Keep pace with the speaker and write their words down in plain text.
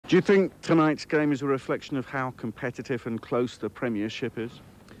Do you think tonight's game is a reflection of how competitive and close the Premiership is?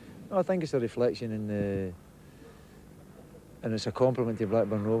 I think it's a reflection and it's a compliment to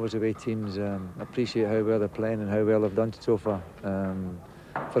Blackburn Rovers, the way teams appreciate how well they're playing and how well they've done so far.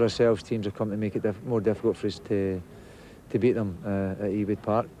 For ourselves, teams have come to make it more difficult for us to beat them at Ewood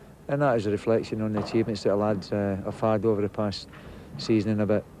Park, and that is a reflection on the achievements that the lads have had over the past season and a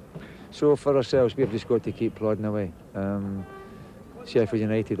bit. So for ourselves, we've just got to keep plodding away. Sheffield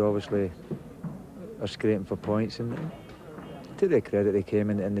United obviously are scraping for points, and to their credit, they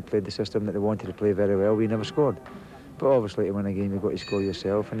came in and they played the system that they wanted to play very well. We never scored, but obviously to win a game you've got to score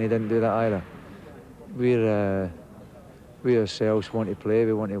yourself, and they didn't do that either. We ourselves want to play,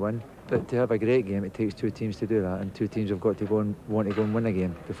 we want to win, but to have a great game it takes two teams to do that, and two teams have got to want to go and win a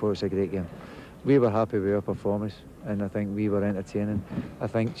game before it's a great game. We were happy with our performance, and I think we were entertaining. I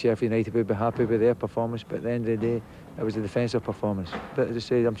think Sheffield United would be happy with their performance, but at the end of the day it was a defensive performance. But as I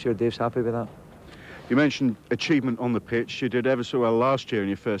say, I'm sure Dave's happy with that. You mentioned achievement on the pitch. You did ever so well last year in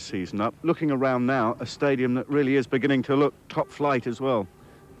your first season up. Looking around now, a stadium that really is beginning to look top flight as well.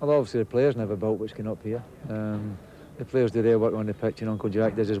 Well, obviously the players never built what's going up here. The players do their work on the pitch, and Uncle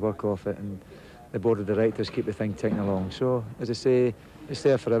Jack does his work off it, and the board of directors keep the thing ticking along. So, as I say, it's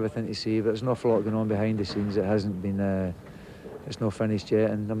there for everything to see, but there's an awful lot going on behind the scenes. It hasn't been, it's not finished yet,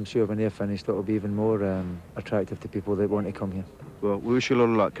 and I'm sure when they're finished it'll be even more attractive to people that want to come here. Well, we wish you a lot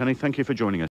of luck. Kenny, thank you for joining us.